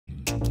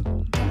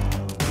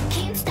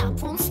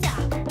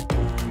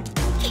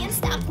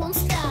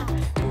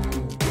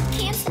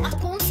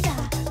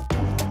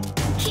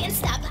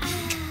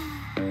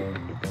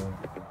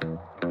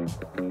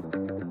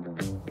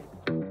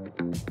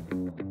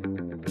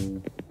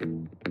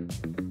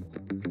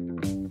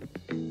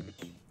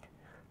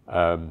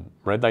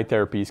Red light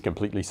therapy is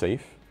completely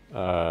safe.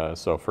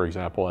 So for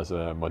example, as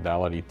a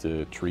modality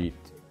to treat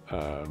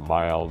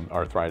mild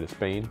arthritis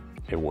pain,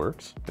 it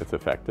works, it's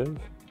effective,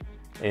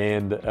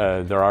 and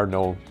there are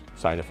no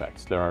side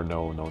effects. There are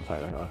no known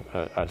side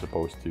effects, as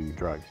opposed to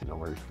drugs,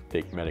 where you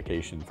take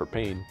medication for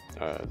pain,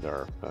 there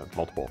are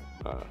multiple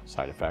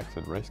side effects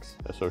and risks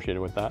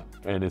associated with that.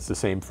 And it's the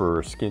same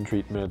for skin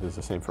treatment, it's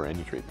the same for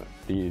any treatment.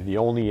 The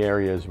only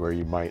areas where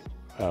you might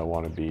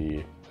want to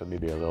be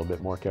maybe a little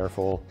bit more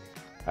careful,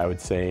 I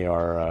would say,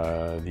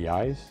 are the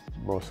eyes,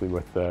 mostly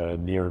with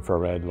near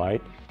infrared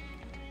light.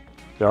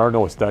 There are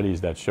no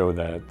studies that show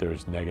that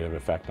there's negative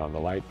effect on the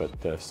light,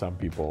 but some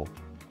people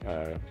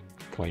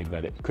claim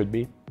that it could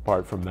be.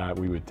 Apart from that,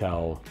 we would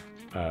tell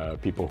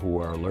people who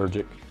are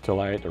allergic to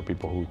light, or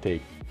people who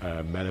take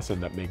medicine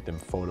that make them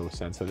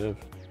photosensitive,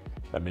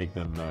 that make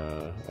them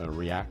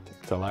react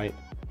to light,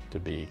 to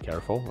be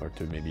careful or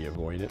to maybe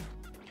avoid it.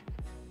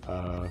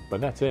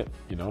 But that's it,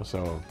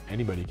 so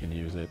anybody can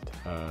use it.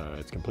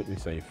 It's completely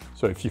safe.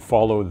 So if you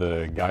follow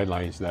the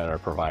guidelines that are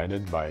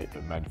provided by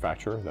the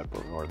manufacturer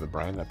or the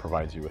brand that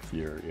provides you with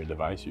your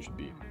device, you should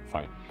be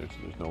fine.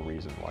 There's no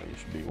reason why you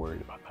should be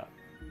worried about that.